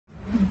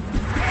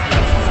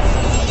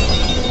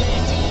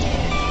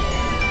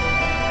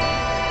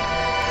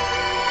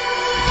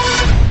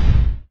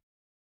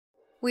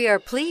We are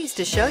pleased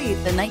to show you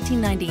the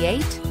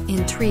 1998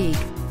 Intrigue.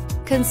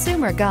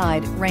 Consumer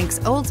Guide ranks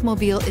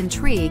Oldsmobile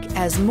Intrigue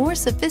as more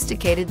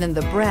sophisticated than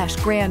the brash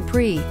Grand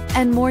Prix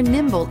and more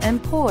nimble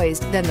and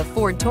poised than the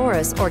Ford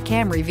Taurus or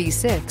Camry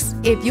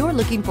V6. If you're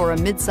looking for a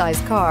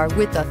midsize car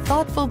with a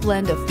thoughtful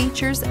blend of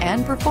features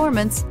and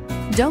performance,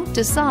 don't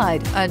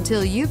decide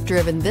until you've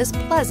driven this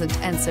pleasant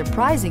and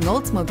surprising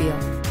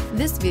Oldsmobile.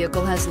 This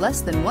vehicle has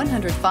less than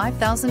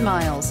 105,000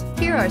 miles.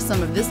 Here are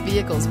some of this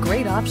vehicle's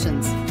great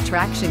options: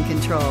 traction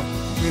control,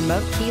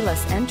 remote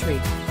keyless entry,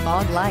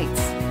 fog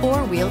lights,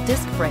 four-wheel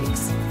disc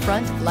brakes,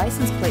 front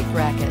license plate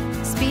bracket,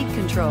 speed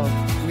control,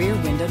 rear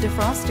window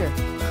defroster,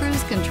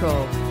 cruise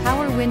control,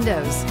 power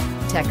windows,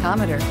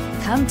 tachometer.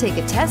 Come take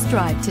a test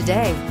drive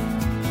today.